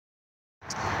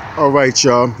Alright,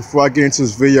 y'all, before I get into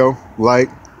this video, like,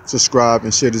 subscribe,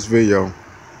 and share this video.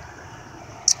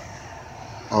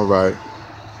 Alright,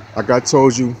 like I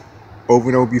told you over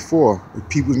and over before, if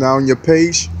people's not on your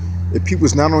page,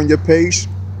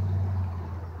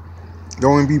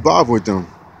 don't even be bothered with them.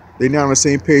 They not on the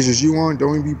same page as you on,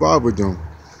 don't even be bothered with them.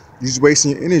 You're just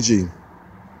wasting your energy.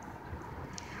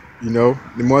 You know,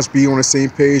 they must be on the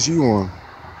same page you on.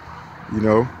 You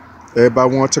know,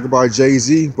 everybody want to talk about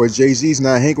Jay-Z, but Jay-Z's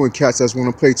not hanging with cats that's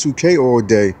want to play 2K all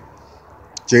day.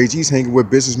 Jay-Z's hanging with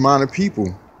business-minded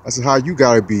people. That's how you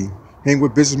gotta be. Hang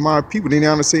with business-minded people. They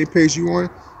not on the same page you on,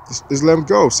 just let them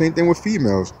go. Same thing with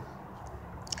females.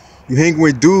 You hang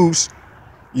with dudes,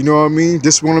 you know what I mean,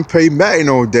 just want to play Madden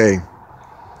all day.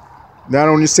 Not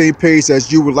on the same page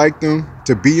as you would like them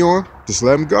to be on, just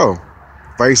let them go.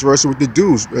 Vice versa with the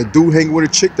dudes. A dude hanging with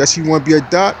a chick that she want to be a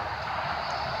dot,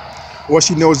 or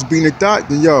she knows being a dot,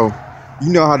 then yo,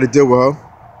 you know how to deal with her.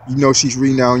 You know she's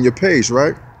reading out on your page,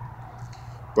 right?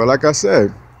 But like I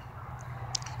said,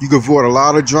 you can avoid a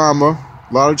lot of drama,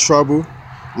 a lot of trouble,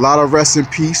 a lot of rest in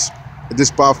peace. And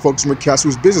this by folks with cats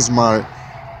who's business minded.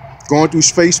 Going through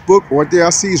Facebook, one thing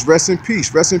I see is rest in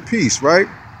peace, right?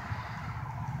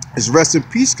 It's rest in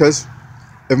peace because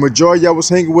the majority of y'all was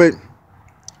hanging with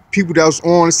people that was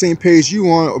on the same page you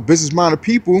on, or business minded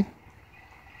people,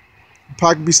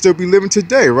 probably still be living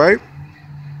today, right?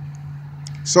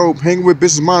 So hanging with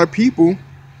business minded people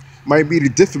might be the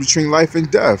difference between life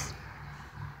and death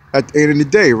at the end of the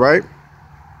day, right?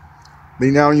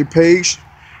 They now on your page,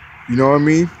 you know what I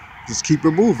mean? Just keep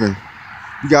it moving.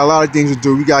 We got a lot of things to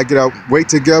do. We gotta get our weight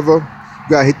together. We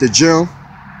gotta hit the gym.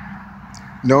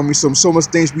 You know what I mean? So much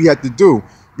things we have to do.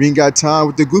 We ain't got time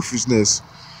with the goofiness.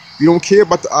 We don't care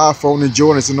about the iPhone and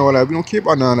Jordans and all that. We don't care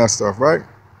about none of that stuff, right?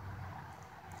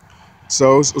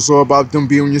 So it's all about them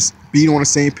being on the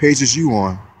same page as you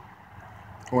on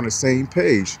the same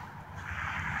page.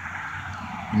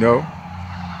 You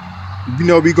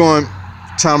know we going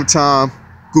time to time,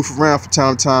 goof around from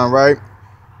time to time, right?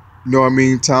 You know what I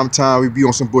mean? Time to time we be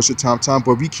on some bullshit time to time,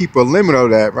 but we keep a limit of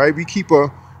that, right? We keep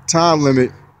a time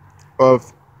limit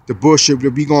of the bullshit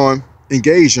that we going to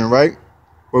engage in, right?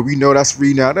 But we know that's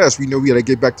reading out us. We know we got to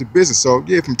get back to business. So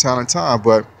yeah, from time to time,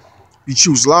 but we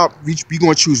choose a lot. We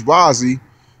going to choose wisely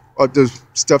of the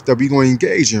stuff that we going to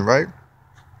engage in, right?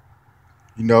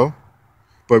 You know,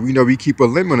 but we know we keep a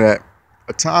limit of that,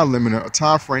 a time limit, a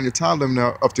time frame, a time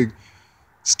limit of the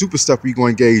stupid stuff we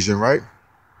going to engage in, right?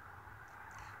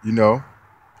 You know,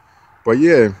 but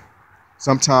yeah,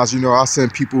 sometimes, you know, I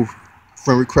send people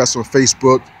friend requests on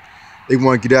Facebook. They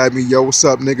want to get at me, yo, what's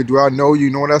up, nigga? Do I know you?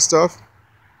 You know all that stuff?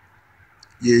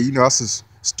 Yeah, you know, that's the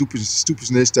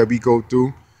stupidness that we go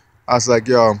through. I was like,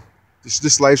 yo,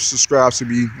 this life subscribes to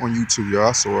me on YouTube, yo.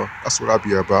 That's what I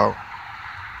be about,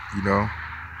 you know.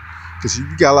 Because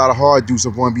you got a lot of hard dudes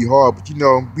that want to be hard, but you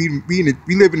know, we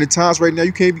live in the times right now,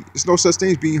 you can't be, there's no such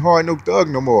thing as being hard, no thug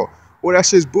no more. All that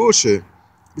shit's bullshit.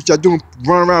 What y'all doing,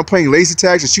 running around playing laser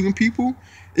tags and shooting people?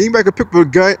 Anybody could pick up a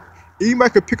gun. Anybody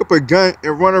could pick up a gun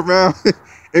and run around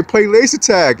and play laser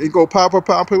tag and go pow, pow,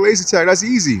 pow, and play laser tag. That's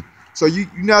easy. So you're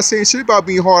not saying shit about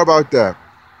being hard about that.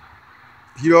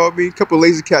 You know what I mean? A couple of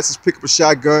lazy cats just pick up a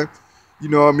shotgun. You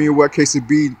know what I mean? What case it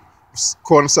be,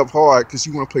 calling themselves hard because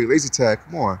you want to play laser tag.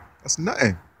 Come on. That's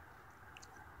nothing.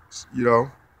 You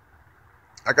know?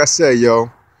 Like I said, yo,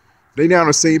 they not on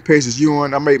the same page as you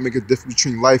on, I might make a difference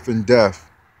between life and death.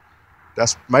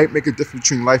 Might make a difference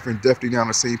between life and death. They not on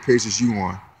the same page as you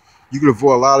on. You can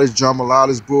avoid a lot of this drama, a lot of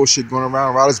this bullshit going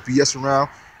around, a lot of this BS around.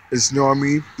 It's, you know what I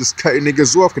mean? Just cutting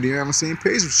niggas off because they not on the same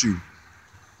page with you.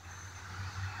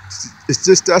 It's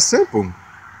just that simple.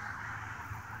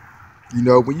 You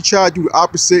know, when you try to do the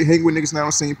opposite, hang with niggas not on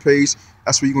the same page,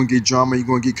 that's where you're going to get drama, you're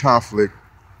going to get conflict.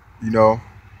 You know?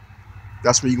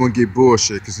 That's when you're going to get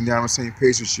bullshit because they're not on the same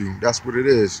page with you. That's what it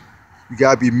is. You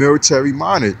got to be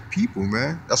military-minded people,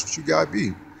 man. That's what you got to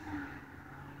be.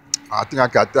 I think I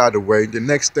got that out of the way. The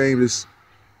next thing is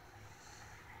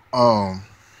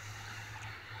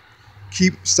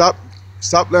stop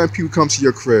letting people come to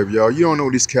your crib, yo. You don't know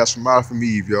these cats from Adam from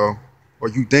Eve, yo. Or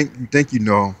you think you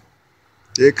know.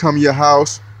 They come to your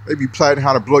house, they be plotting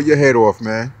how to blow your head off,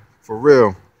 man. For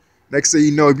real. Next thing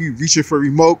you know, if you reaching for a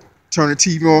remote, turn the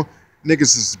TV on,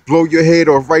 niggas just blow your head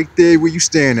off right there where you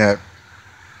stand at.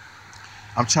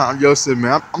 I'm trying to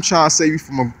save you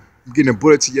from getting a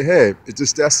bullet to your head. It's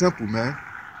just that simple, man.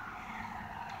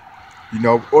 You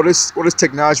know, all this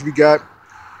technology we got,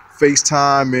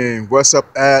 FaceTime and WhatsApp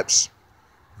apps,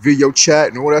 video chat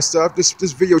and all that stuff.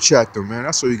 Just video chat them, man.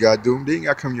 That's all you gotta do. They ain't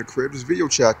gotta come to your crib. Just video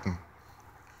chat them.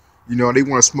 You know, they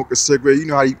want to smoke a cigarette. You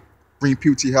know how you bring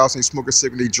people to your house and they smoke a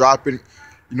cigarette, they drop it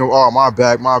You know, oh, my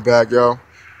bag, yo.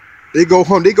 They go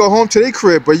home to their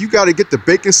crib, but you gotta get the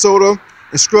baking soda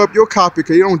and scrub your carpet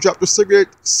because you don't drop the cigarette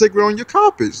on your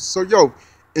carpet. So, yo,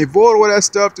 avoid all that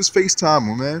stuff, just FaceTime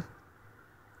them, man.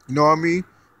 You know what I mean?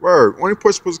 Word. Only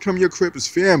person supposed to come to your crib is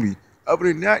family. Other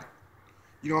than that,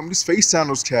 you know what I mean? Just FaceTime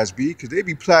those cats, B, because they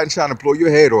be plotting, trying to blow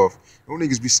your head off. Those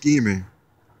niggas be scheming.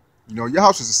 You know, your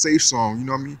house is a safe zone, you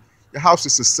know what I mean? Your house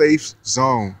is a safe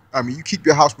zone. I mean, you keep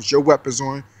your house with your weapons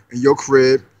on in your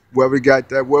crib, wherever you got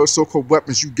that, whatever so-called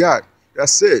weapons you got.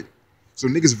 That's it. So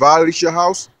niggas violate your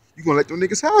house, you gonna let them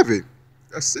niggas have it.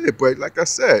 That's it. But like I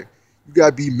said, you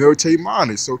gotta be military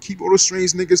minded. So keep all those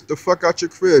strange niggas the fuck out your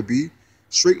crib, B.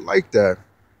 Straight like that.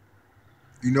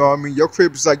 You know what I mean? Your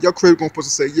crib is like, your crib gonna supposed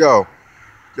to say, yo,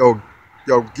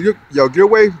 get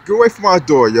away from my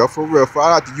door, yo, for real. If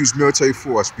I have to use military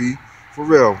force, B, for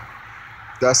real.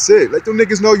 That's it. Let them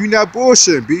niggas know you not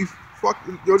bullshitting, B. Fuck,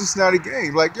 yo, this is not a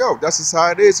game. Like, yo, that's just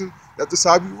how it is, and that's just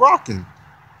how we rocking.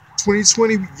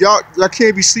 2020, y'all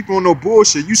can't be sleeping on no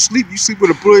bullshit. You sleep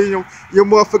with a bullet in your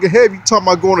motherfucking head. You talking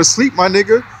about going to sleep, my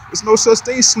nigga? There's no such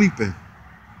thing sleeping.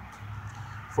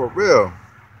 For real.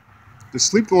 The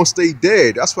sleep gonna stay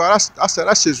dead. That's why I said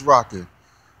that shit's rocking.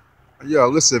 Yo,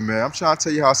 listen, man. I'm trying to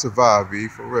tell you how to survive, B.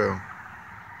 For real.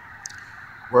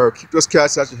 Word. Keep those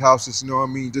cats out your houses. You know what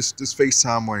I mean? Just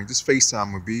FaceTime money. Just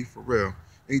FaceTime with B. For real.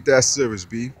 Ain't that serious,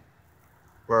 B.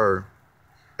 Word.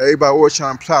 Everybody always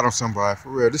trying to plot on somebody. For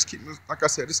real. Just keep, like I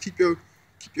said, just keep your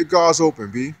guards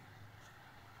open, B.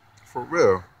 For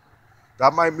real.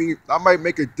 That might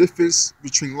make a difference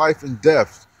between life and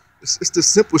death. It's the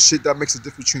simple shit that makes a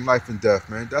difference between life and death,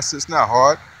 man. It's not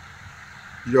hard.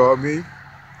 You know what I mean?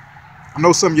 I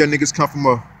know some of your niggas come from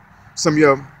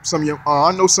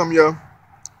I know some of you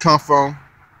come from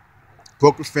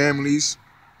broken families,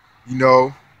 you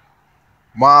know,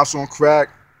 moms on crack,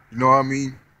 you know what I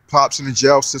mean? Pops in the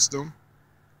jail system.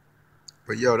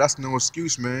 But yo, that's no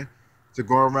excuse, man, to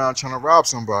go around trying to rob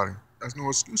somebody. That's no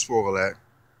excuse for all that.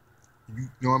 You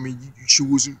know what I mean?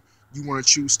 You want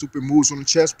to choose stupid moves on the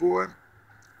chessboard,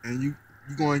 and you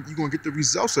going to get the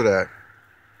results of that.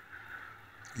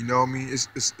 You know what I mean?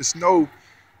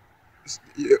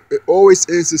 It always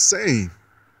ends the same.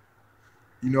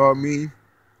 You know what I mean?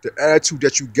 The attitude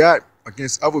that you got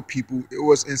against other people, it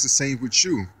always ends the same with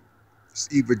you. It's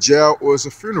either jail or it's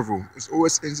a funeral. It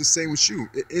always ends the same with you.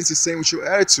 It ends the same with your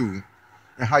attitude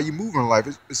and how you move in life.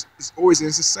 It's always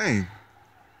ends the same.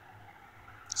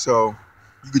 So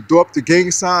you can throw up the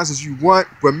gang signs as you want,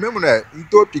 but remember that you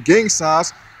throw up your gang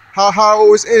signs. How it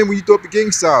always ends when you throw up your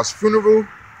gang signs?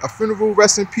 A funeral,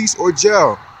 rest in peace, or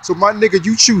jail. So my nigga,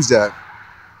 you choose that.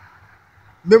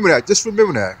 Remember that. Just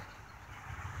remember that.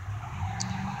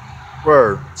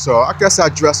 Word. So I guess I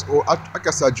addressed what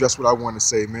I wanted to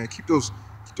say, man. Keep those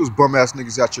bum ass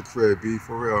niggas out your crib, B.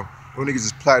 For real. Those niggas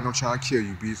is plotting on trying to kill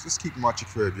you, B. Just keep them out your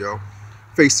crib, yo.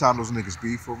 FaceTime those niggas,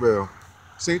 B. For real.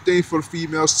 Same thing for the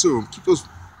females too. Keep those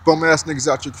bum ass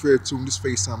niggas out your crib too. And just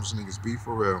FaceTime those niggas, B.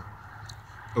 For real.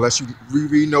 Unless you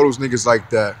really know those niggas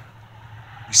like that.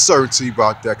 Be certainty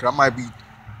about that. Cause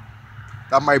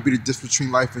that might be the difference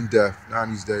between life and death now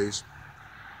these days.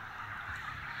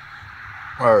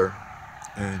 Word.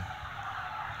 And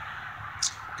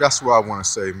that's what I want to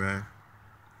say, man.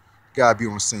 Gotta be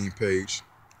on the same page.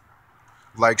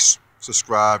 Like,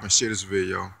 subscribe, and share this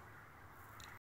video.